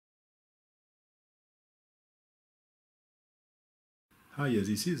Hi,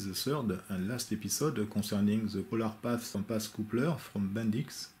 this is the third and last episode concerning the polar path compass coupler from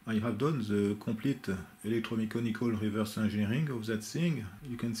Bendix. I have done the complete electromechanical reverse engineering of that thing.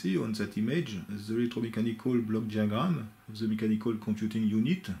 You can see on that image the electromechanical block diagram of the mechanical computing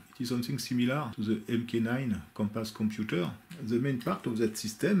unit. It is something similar to the MK9 compass computer. The main part of that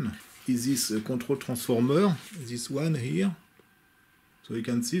system is this control transformer, this one here. So you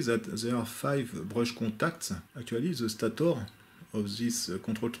can see that there are 5 brush contacts. Actually, the stator of this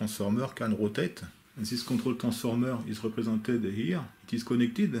control transformer can rotate. And this control transformer is represented here. It is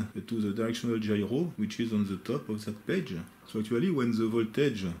connected to the directional gyro, which is on the top of that page. So actually, when the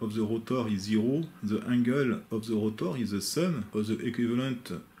voltage of the rotor is 0, the angle of the rotor is the sum of the equivalent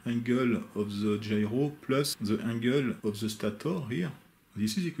angle of the gyro plus the angle of the stator here.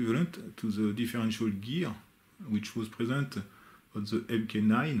 This is equivalent to the differential gear, which was present on the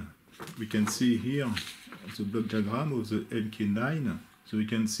MK9. We can see here the block diagram of the MK9. So we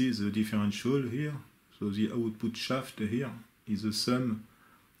can see the differential here. So the output shaft here is the sum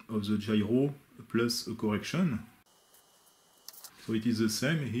of the gyro plus a correction. So it is the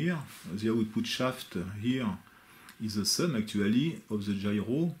same here. The output shaft here is the sum actually of the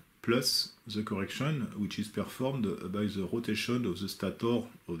gyro plus the correction, which is performed by the rotation of the stator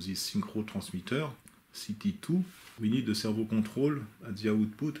of this synchro transmitter CT2. We need the servo control at the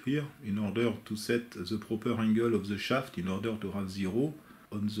output here in order to set the proper angle of the shaft in order to have 0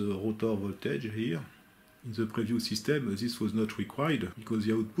 on the rotor voltage here. In the previous system, this was not required because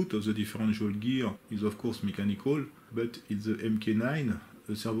the output of the differential gear is of course mechanical, but in the MK9,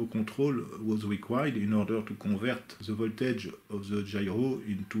 a servo control was required in order to convert the voltage of the gyro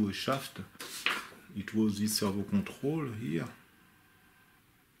into a shaft. It was this servo control here.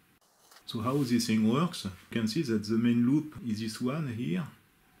 So how this thing works, you can see that the main loop is this one here.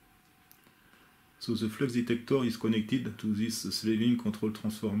 So the flux detector is connected to this slaving control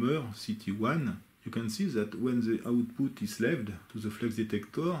transformer, CT1. You can see that when the output is left to the flux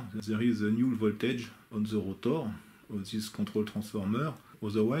detector, there is a null voltage on the rotor of this control transformer.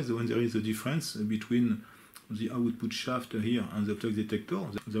 Otherwise, when there is a difference between the output shaft here and the flux detector,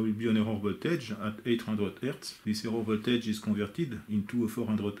 there will be an error voltage at 800 Hz. This error voltage is converted into a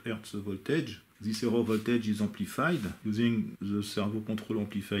 400 Hz voltage. This error voltage is amplified using the servo control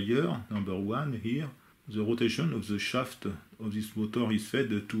amplifier, number 1 here. The rotation of the shaft of this motor is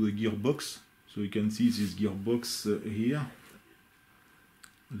fed to a gearbox. So you can see this gearbox here.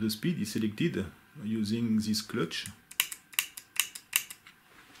 The speed is selected using this clutch.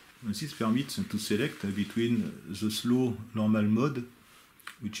 This permits to select between the slow normal mode,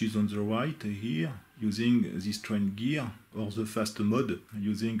 which is on the right here, using this train gear, or the fast mode,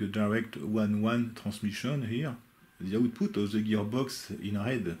 using a direct 1-1 transmission here. The output of the gearbox in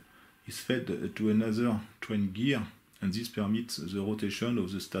red is fed to another train gear, and this permits the rotation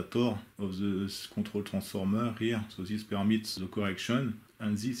of the stator of the control transformer here. So this permits the correction,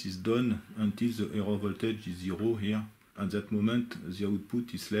 and this is done until the error voltage is 0 here. At that moment, the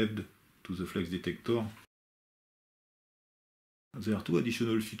output is left to the flux detector. There are 2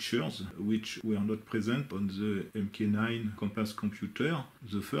 additional features which were not present on the MK9 compass computer.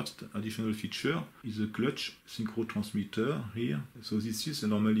 The first additional feature is the clutch synchro transmitter here. So this is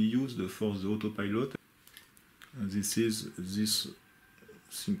normally used for the autopilot. This is this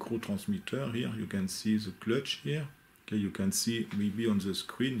synchro transmitter here. You can see the clutch here. Okay, you can see maybe on the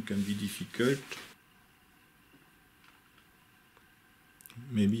screen it can be difficult.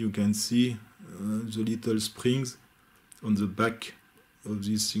 Maybe you can see the little springs on the back of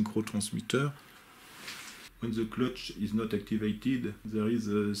this synchro transmitter. When the clutch is not activated, there is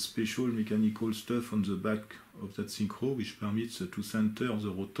a special mechanical stuff on the back of that synchro which permits to center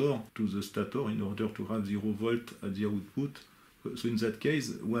the rotor to the stator in order to have 0 volt at the output. So in that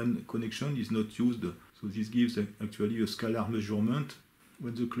case, one connection is not used. So this gives actually a scalar measurement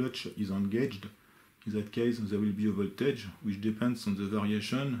when the clutch is engaged. In that case, there will be a voltage which depends on the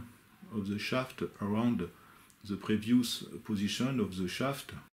variation of the shaft around the previous position of the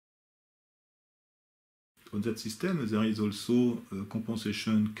shaft. On that system, there is also a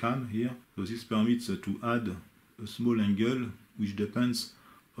compensation cam here. So this permits to add a small angle which depends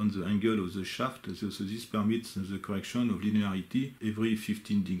on the angle of the shaft. So this permits the correction of linearity every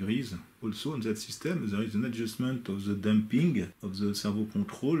 15 degrees. Also on that system, there is an adjustment of the damping of the servo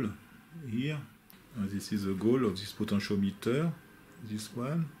control here. This is the goal of this potentiometer, this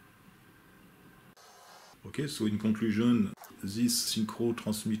one. Okay, so in conclusion, this synchro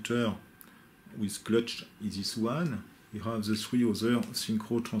transmitter with clutch is this one. We have the 3 other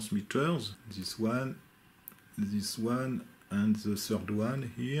synchro transmitters, this one, and the third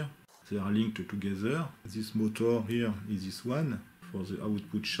one here. They are linked together. This motor here is this one. for the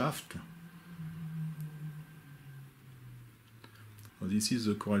output shaft. So this is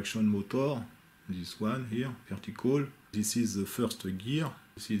the correction motor, this one here, vertical. This is the first gear.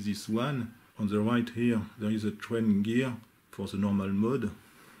 This is this one. On the right here, there is a train gear for the normal mode.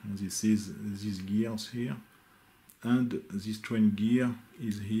 And this is these gears here. And this train gear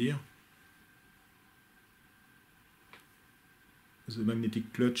is here. The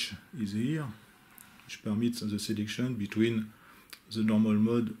magnetic clutch is here, which permits the selection between the normal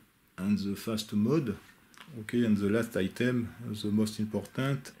mode and the fast mode. Okay, and the last item, the most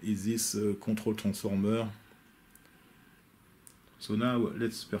important, is this control transformer. So now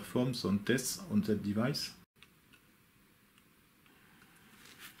let's perform some tests on that device.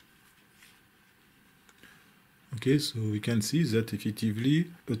 Okay, so we can see that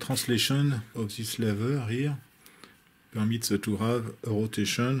effectively a translation of this lever here permits to have a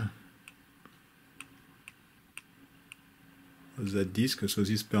rotation of that disc. So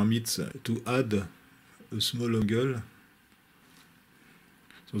this permits to add a small angle.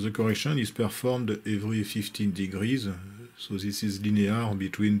 So the correction is performed every 15 degrees. So this is linear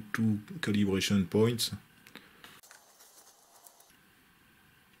between two calibration points.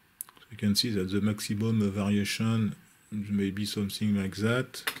 So you can see that the maximum variation may be something like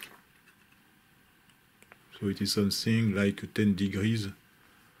that. So it is something like 10 degrees.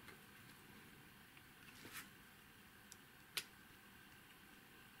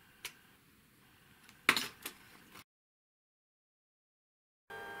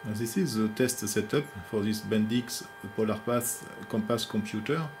 Now this is the test setup for this Bendix polar path compass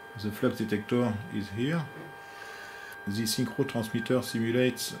computer. The flux detector is here. The synchro transmitter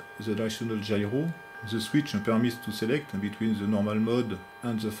simulates the directional gyro. The switch permits to select between the normal mode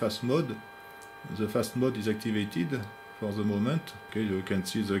and the fast mode. The fast mode is activated for the moment. Okay, you can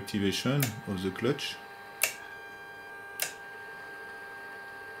see the activation of the clutch.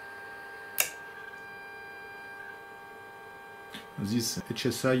 This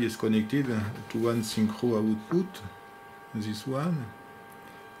HSI is connected to one synchro output, this one.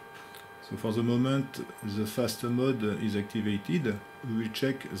 So for the moment the fast mode is activated. We will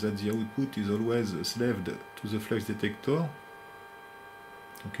check that the output is always slaved to the flux detector.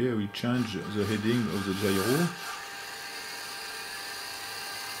 Okay, I will change the heading of the gyro.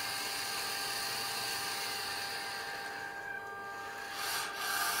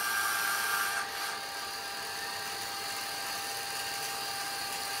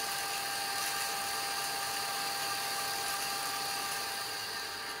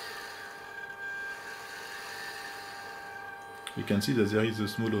 You can see that there is a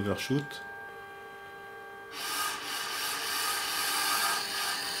small overshoot.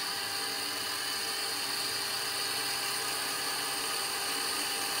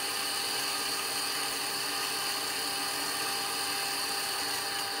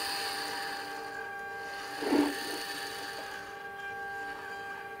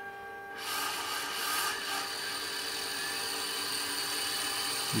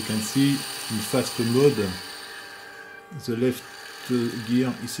 You can see in fast mode the left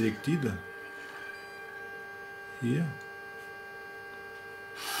gear is selected here.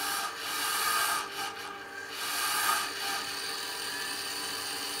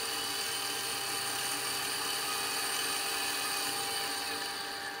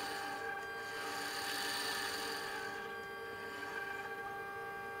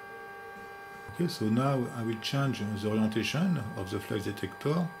 Okay, so now I will change the orientation of the flux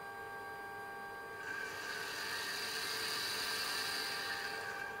detector.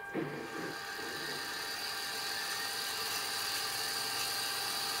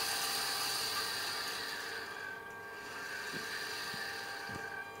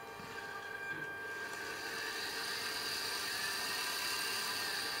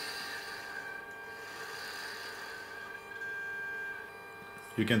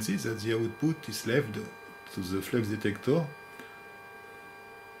 You can see that the output is left to the flux detector.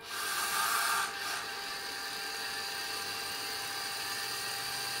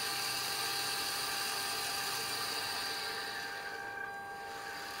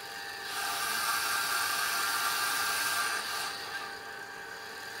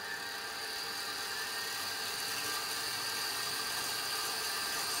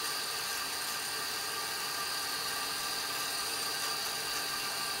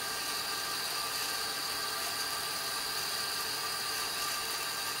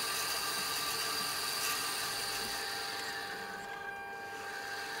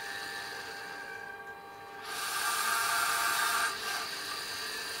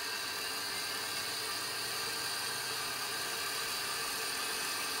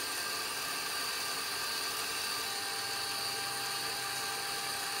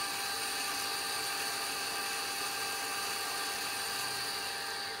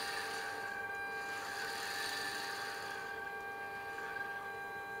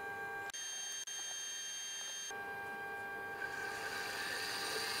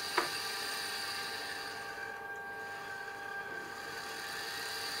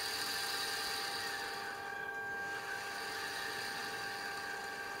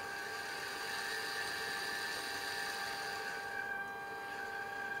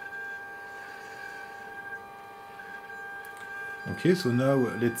 Okay, so now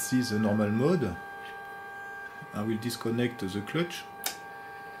let's see the normal mode. I will disconnect the clutch.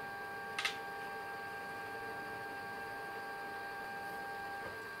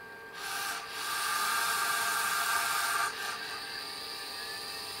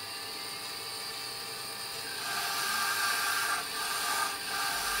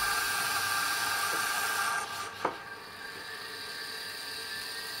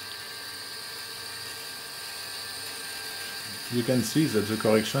 You can see that the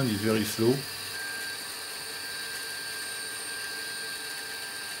correction is very slow.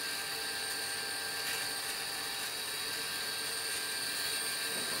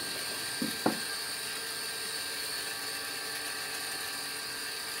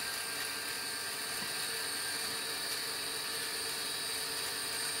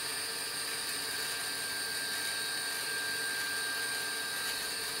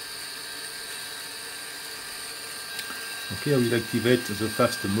 Okay, I will activate the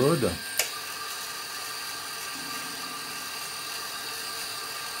fast mode.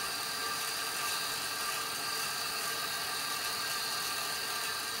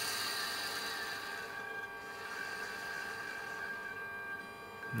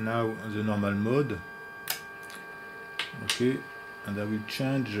 Now the normal mode. Okay, and I will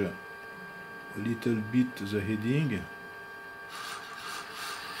change a little bit the heading.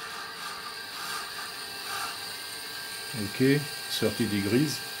 Okay, 30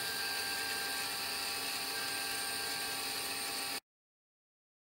 degrees.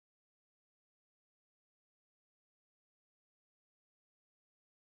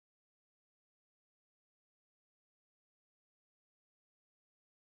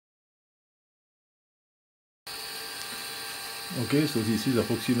 Okay, so this is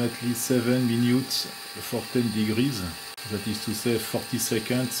approximately 7 minutes for 10 degrees. That is to say 40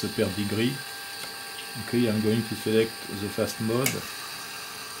 seconds per degree. Okay, I'm going to select the fast mode.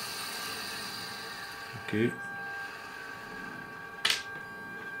 Okay.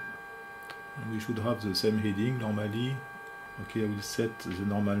 We should have the same heading normally. Okay, I will set the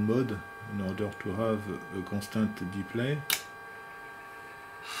normal mode in order to have a constant display.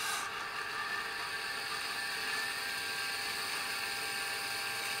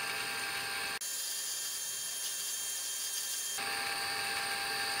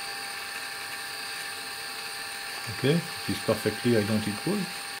 Okay, it is perfectly identical.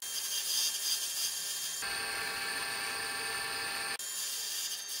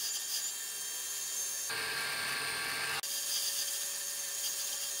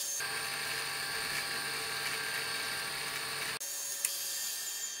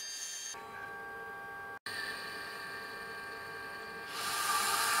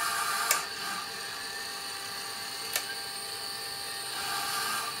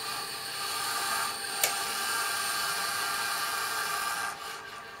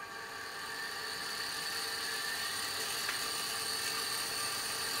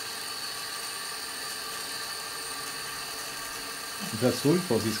 That's all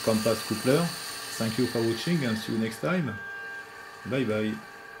for this compass coupler. Thank you for watching and see you next time. Bye bye.